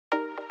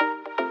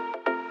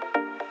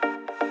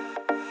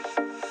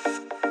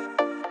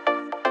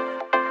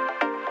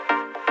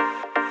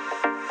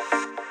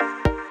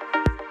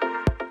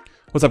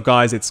What's up,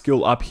 guys? It's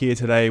Skill Up here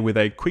today with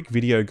a quick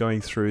video going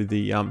through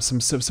the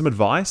some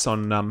advice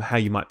on how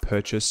you might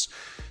purchase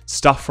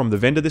stuff from the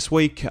vendor this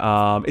week.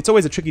 It's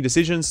always a tricky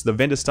decision. So the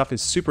vendor stuff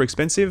is super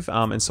expensive,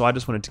 and so I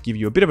just wanted to give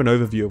you a bit of an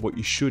overview of what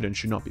you should and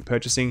should not be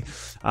purchasing.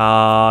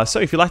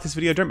 So if you like this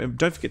video,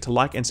 don't forget to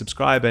like and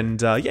subscribe,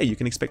 and yeah, you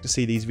can expect to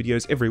see these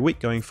videos every week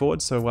going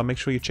forward. So make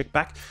sure you check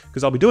back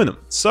because I'll be doing them.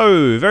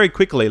 So very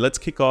quickly, let's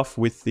kick off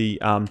with the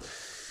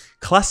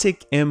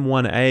Classic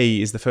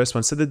M1A is the first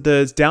one. So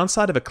the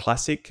downside of a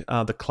classic,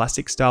 the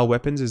classic style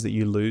weapons is that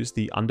you lose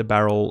the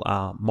underbarrel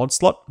mod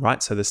slot,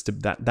 right? So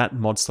that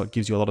mod slot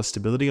gives you a lot of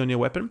stability on your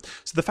weapon.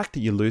 So the fact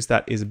that you lose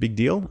that is a big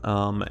deal,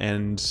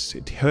 and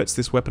it hurts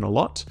this weapon a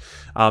lot.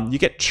 You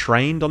get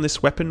trained on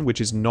this weapon,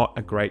 which is not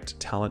a great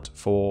talent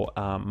for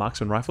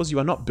marksman rifles. You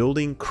are not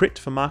building crit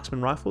for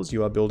marksman rifles.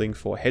 You are building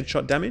for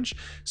headshot damage.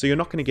 So you're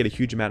not going to get a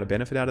huge amount of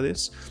benefit out of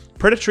this.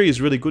 Predatory is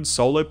really good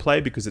solo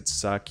play because it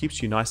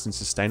keeps you nice and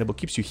sustainable.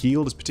 Keeps you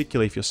healed,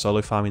 particularly if you're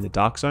solo farming the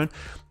Darkzone.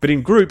 But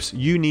in groups,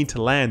 you need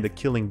to land the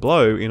killing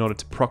blow in order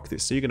to proc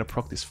this. So you're going to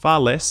proc this far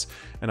less,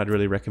 and I'd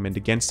really recommend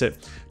against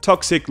it.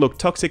 Toxic, look,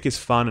 Toxic is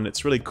fun, and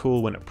it's really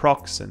cool when it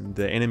procs, and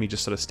the enemy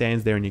just sort of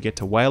stands there and you get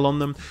to wail on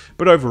them.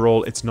 But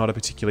overall, it's not a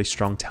particularly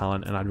strong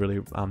talent, and I'd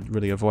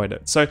really avoid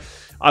it. So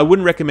I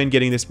wouldn't recommend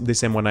getting this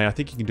M1A. I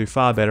think you can do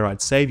far better.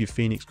 I'd save your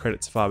Phoenix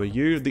credits if I were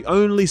you. The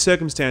only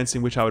circumstance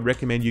in which I would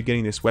recommend you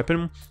getting this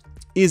weapon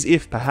is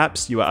if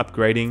perhaps you are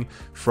upgrading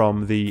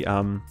from the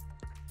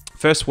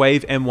first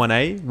wave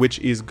M1A, which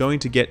is going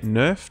to get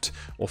nerfed,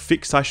 or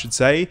fixed I should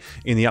say,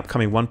 in the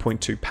upcoming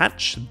 1.2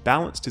 patch.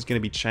 Balanced is going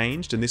to be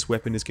changed, and this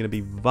weapon is going to be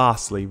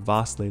vastly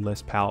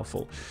less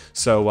powerful.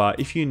 So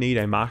if you need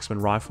a marksman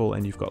rifle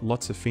and you've got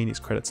lots of Phoenix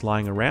credits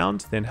lying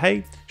around, then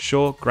hey,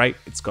 sure, great.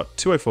 It's got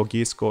 204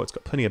 gear score, it's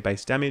got plenty of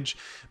base damage,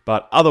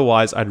 but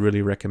otherwise I'd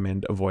really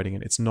recommend avoiding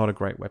it. It's not a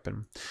great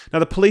weapon. Now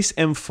the Police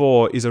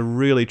M4 is a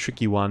really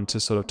tricky one to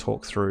sort of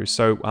talk through.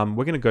 So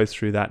we're going to go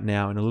through that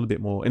now in a little bit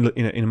more, in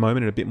a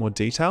moment, in a bit more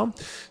detail.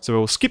 So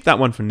we'll skip that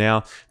one for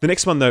now. The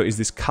next one though is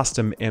this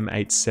custom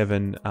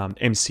M87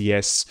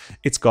 MCS.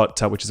 It's got,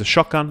 which is a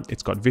shotgun,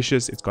 it's got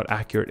vicious, it's got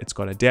accurate, it's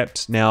got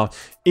adept. Now,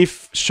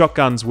 if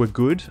shotguns were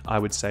good, I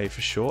would say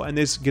for sure, and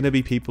there's going to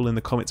be people in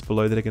the comments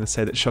below that are going to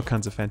say that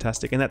shotguns are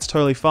fantastic, and that's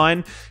totally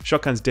fine.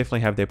 Shotguns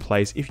definitely have their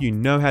place if you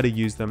know how to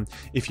use them,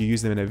 if you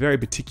use them in a very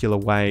particular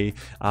way,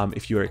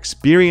 if you are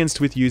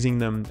experienced with using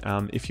them,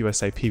 if you are,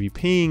 say,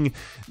 PvPing.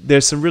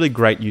 There's some really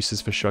great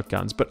uses for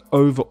shotguns, but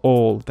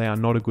overall, they are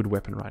not a good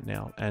weapon right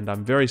now, and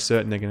I'm very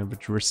certain they're going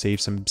to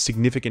receive some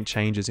significant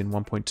changes in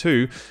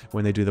 1.2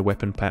 when they do the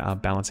weapon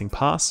balancing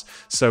pass.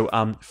 So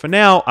for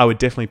now, I would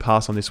definitely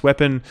pass on this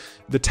weapon.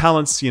 The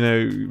talents, you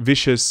know,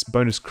 vicious,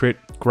 bonus crit,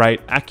 great.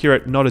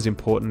 Accurate, not as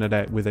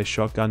important with a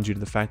shotgun due to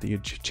the fact that you're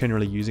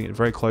generally using it at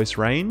very close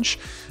range.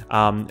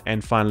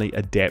 And finally,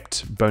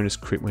 adept, bonus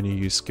crit when you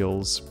use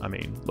skills. I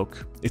mean,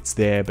 look, it's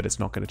there, but it's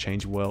not going to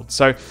change your world.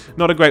 So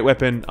not a great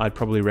weapon. I'd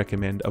probably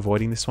recommend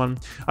avoiding this one.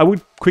 I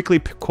would quickly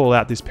call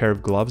out this pair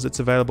of gloves that's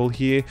available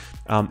here.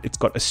 It's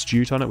got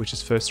Astute on it, which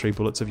is first 3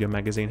 bullets of your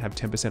magazine have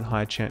 10%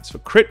 higher chance for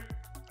crit.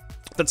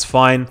 That's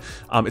fine.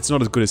 It's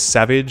not as good as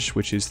Savage,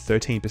 which is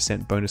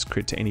 13% bonus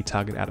crit to any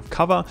target out of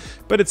cover,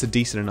 but it's a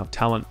decent enough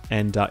talent,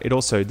 and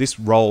this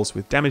rolls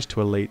with damage to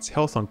elites,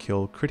 health on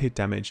kill, crit hit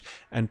damage,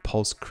 and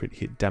pulse crit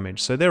hit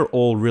damage. So they're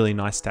all really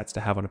nice stats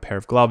to have on a pair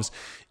of gloves.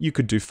 You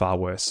could do far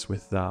worse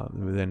with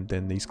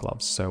than these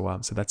gloves. So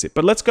that's it.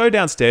 But let's go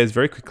downstairs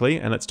very quickly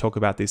and let's talk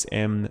about this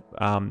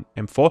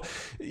M4.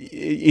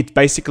 It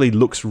basically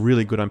looks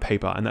really good on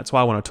paper, and that's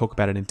why I want to talk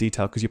about it in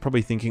detail, because you're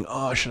probably thinking,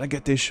 oh, should I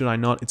get this? Should I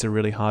not? It's a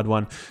really hard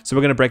one. So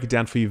we're going to break it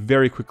down for you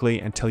very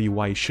quickly and tell you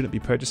why you shouldn't be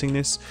purchasing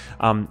this.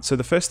 So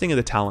the first thing are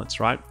the talents,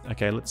 right?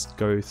 Okay, let's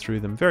go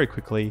through them very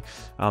quickly.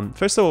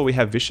 First of all, we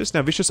have Vicious.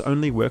 Now, Vicious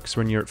only works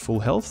when you're at full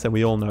health, and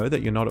we all know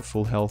that you're not at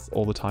full health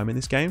all the time in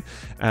this game,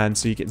 and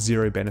so you get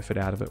 0 benefit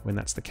out of it when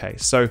that's the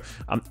case. So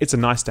it's a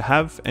nice to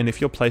have, and if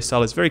your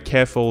playstyle is very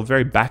careful,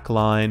 very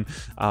backline,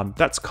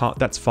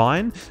 that's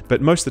fine,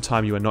 but most of the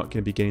time you are not going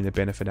to be getting the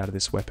benefit out of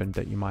this weapon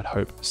that you might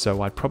hope.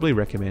 So I'd probably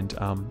recommend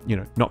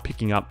not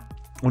picking up,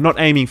 or not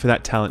aiming for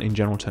that talent in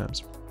general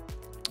terms.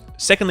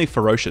 Secondly,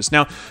 Ferocious.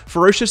 Now,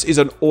 Ferocious is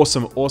an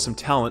awesome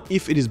talent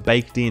if it is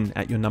baked in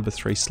at your number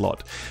 3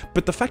 slot.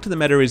 But the fact of the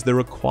matter is the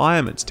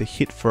requirements to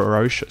hit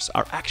Ferocious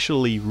are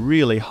actually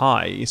really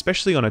high,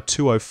 especially on a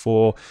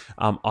 204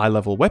 eye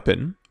level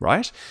weapon,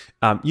 right?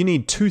 You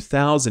need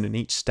 2000 in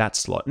each stat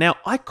slot. Now,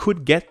 I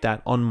could get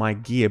that on my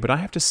gear, but I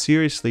have to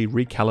seriously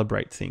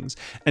recalibrate things.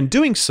 And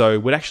doing so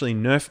would actually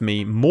nerf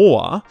me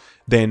more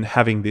than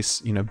having this,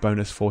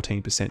 bonus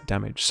 14%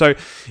 damage. So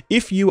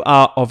if you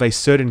are of a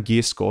certain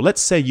gear score,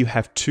 let's say you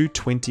have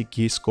 220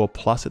 gear score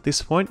plus at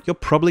this point, you're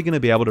probably going to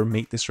be able to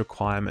meet this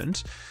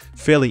requirement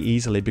fairly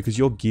easily because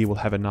your gear will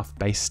have enough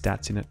base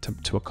stats in it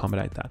to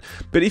accommodate that.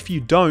 But if you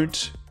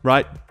don't,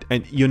 right?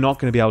 And you're not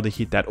going to be able to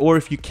hit that. Or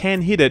if you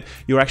can hit it,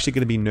 you're actually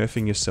going to be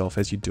nerfing yourself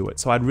as you do it.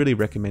 So I'd really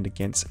recommend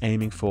against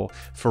aiming for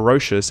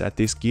ferocious at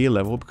this gear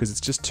level, because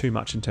it's just too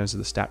much in terms of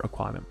the stat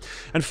requirement.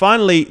 And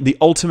finally, the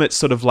ultimate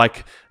sort of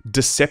like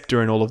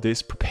deceptor in all of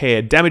this,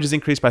 prepared. Damage is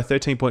increased by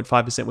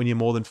 13.5% when you're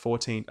more than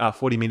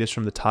 40 meters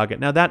from the target.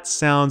 Now that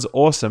sounds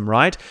awesome,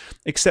 right?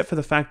 Except for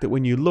the fact that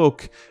when you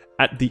look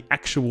at the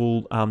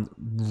actual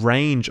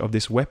range of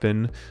this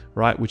weapon,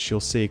 right, which you'll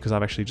see because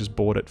I've actually just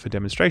bought it for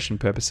demonstration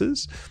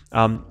purposes.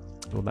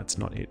 Well, that's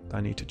not it.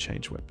 I need to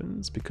change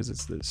weapons because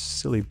it's the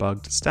silly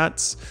bugged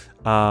stats.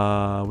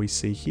 We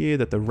see here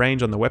that the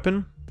range on the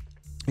weapon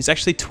is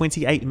actually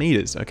 28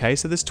 meters, okay?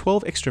 So there's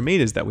 12 extra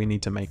meters that we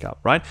need to make up,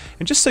 right?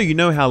 And just so you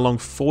know how long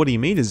 40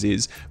 meters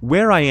is,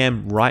 where I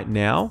am right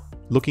now,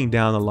 looking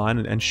down the line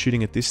and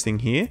shooting at this thing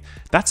here,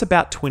 that's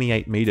about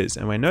 28 meters.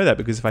 And I know that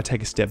because if I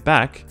take a step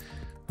back,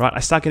 right, I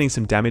start getting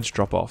some damage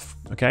drop off,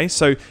 okay?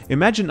 So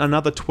imagine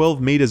another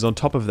 12 meters on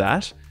top of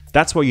that.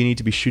 That's what you need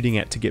to be shooting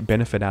at to get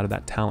benefit out of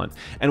that talent.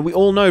 And we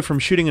all know from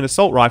shooting an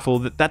assault rifle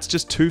that that's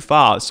just too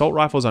far. Assault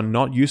rifles are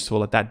not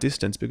useful at that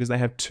distance because they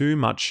have too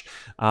much,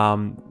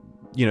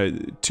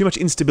 too much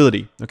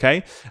instability,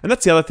 okay? And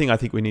that's the other thing I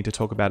think we need to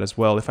talk about as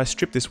well. If I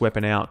strip this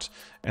weapon out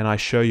and I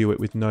show you it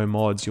with no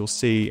mods, you'll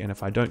see, and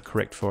if I don't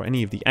correct for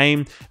any of the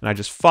aim, and I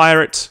just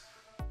fire it,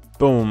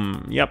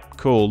 boom, yep,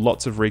 cool,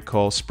 lots of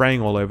recoil,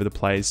 spraying all over the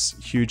place,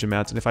 huge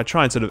amounts. And if I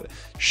try and sort of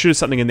shoot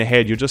something in the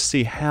head, you'll just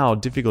see how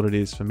difficult it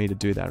is for me to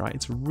do that, right?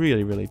 It's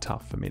really, really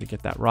tough for me to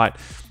get that right.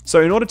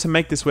 So in order to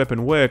make this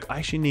weapon work, I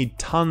actually need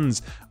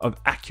tons of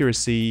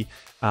accuracy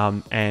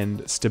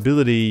and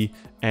stability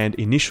and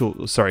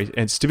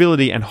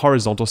stability and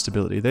horizontal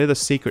stability. They're the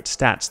secret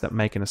stats that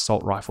make an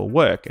assault rifle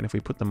work. And if we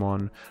put them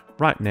on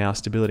right now,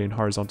 stability and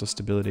horizontal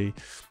stability,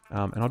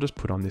 and I'll just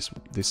put on this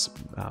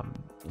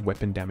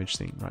weapon damage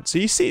thing, right? So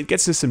you see it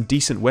gets us some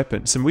decent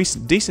weapons, some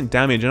decent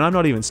damage, and I'm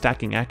not even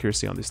stacking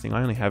accuracy on this thing.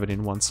 I only have it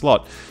in one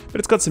slot, but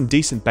it's got some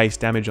decent base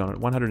damage on it,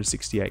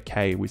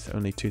 168k with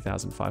only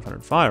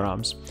 2,500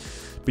 firearms.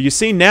 But you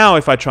see now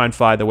if I try and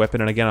fire the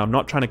weapon, and again, I'm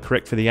not trying to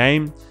correct for the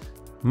aim,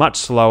 much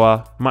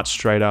slower, much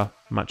straighter,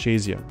 much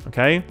easier,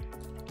 okay?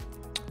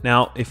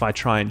 Now, if I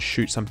try and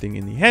shoot something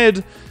in the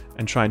head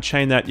and try and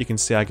chain that, you can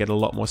see I get a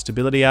lot more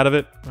stability out of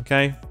it,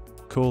 okay?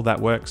 Cool, that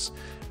works.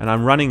 And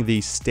I'm running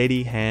the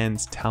steady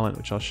hands talent,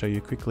 which I'll show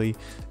you quickly,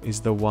 is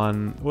the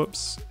one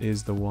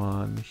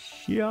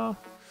here,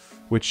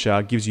 which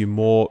gives you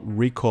more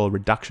recoil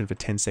reduction for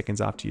 10 seconds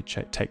after you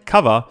take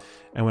cover.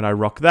 And when I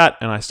rock that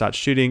and I start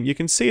shooting, you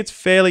can see it's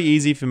fairly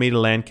easy for me to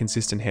land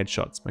consistent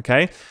headshots,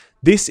 okay?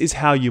 This is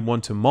how you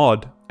want to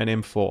mod an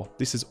M4.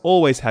 This is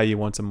always how you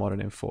want to mod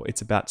an M4.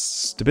 It's about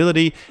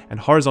stability and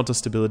horizontal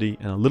stability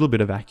and a little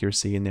bit of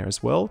accuracy in there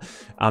as well.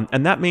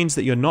 And that means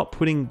that you're not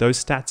putting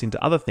those stats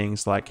into other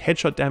things like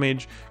headshot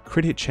damage,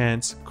 crit hit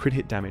chance, crit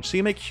hit damage. So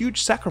you make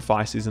huge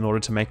sacrifices in order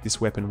to make this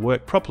weapon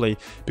work properly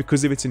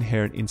because of its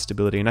inherent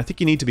instability. And I think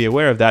you need to be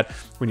aware of that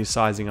when you're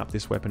sizing up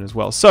this weapon as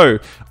well. So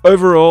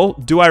overall,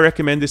 do I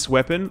recommend this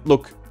weapon?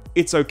 Look,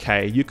 it's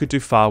okay. You could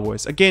do far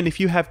worse. Again, if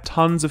you have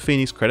tons of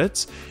Phoenix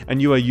credits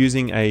and you are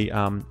using a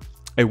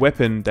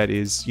weapon that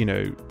is,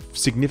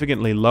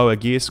 significantly lower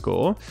gear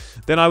score,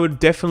 then I would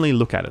definitely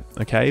look at it,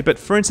 okay? But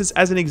for instance,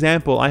 as an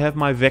example, I have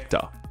my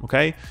Vector,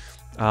 okay?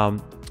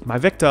 My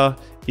Vector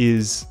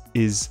is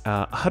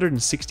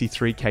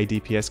 163k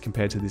DPS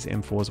compared to this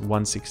M4's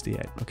 168,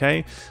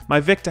 okay?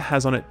 My Vector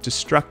has on it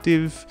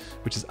Destructive,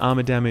 which is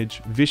armor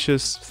damage,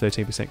 Vicious,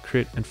 13%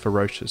 crit, and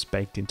Ferocious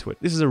baked into it.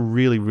 This is a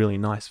really, really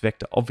nice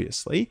Vector,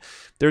 obviously.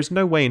 There is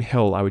no way in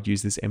hell I would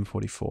use this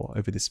M44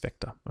 over this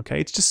Vector,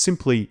 okay? It's just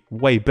simply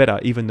way better,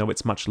 even though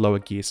it's much lower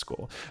gear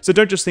score. So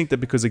don't just think that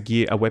because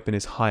a weapon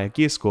is higher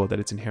gear score that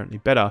it's inherently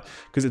better,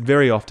 because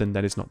very often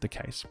that is not the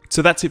case.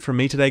 So that's it from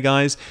me today,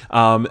 guys.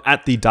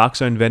 At the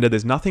Darkzone vendor,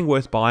 there's nothing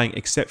worth buying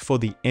except for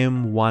the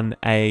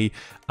M1A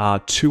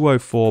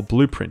 204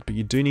 blueprint, but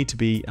you do need to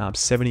be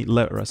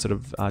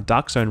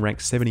Darkzone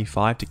rank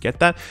 75 to get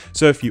that.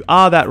 So if you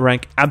are that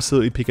rank,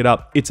 absolutely pick it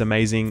up. It's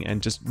amazing,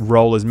 and just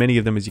roll as many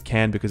of them as you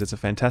can because it's a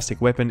fantastic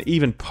weapon.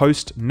 Even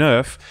post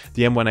nerf,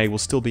 the M1A will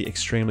still be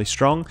extremely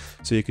strong,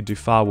 so you could do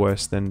far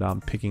worse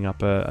than picking up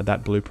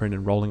that blueprint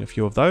and rolling a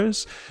few of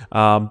those.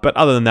 But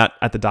other than that,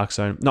 at the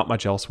Darkzone, not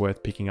much else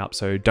worth picking up,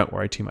 so don't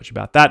worry too much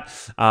about that.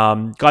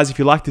 Guys, if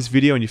you liked this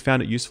video and you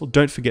found it useful,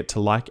 don't forget to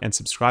like and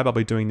subscribe. I'll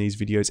be doing these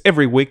videos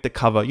every week that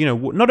cover,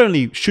 not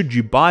only should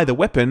you buy the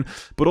weapon,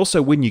 but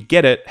also when you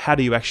get it, how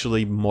do you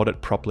actually mod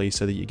it properly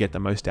so that you get the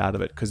most out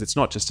of it? Because it's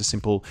not just a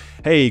simple,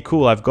 hey,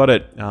 cool, I've got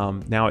it,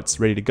 now it's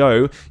ready to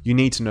go. You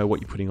need to know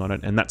what you're putting on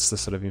it, and that's the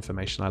sort of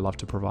information I love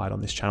to provide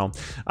on this channel.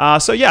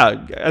 So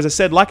yeah, as I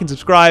said, like and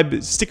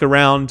subscribe, stick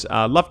around,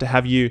 love to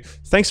have you.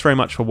 Thanks very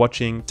much for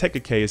watching. Take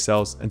good care of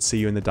yourselves, and see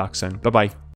you in the Darkzone. Bye-bye.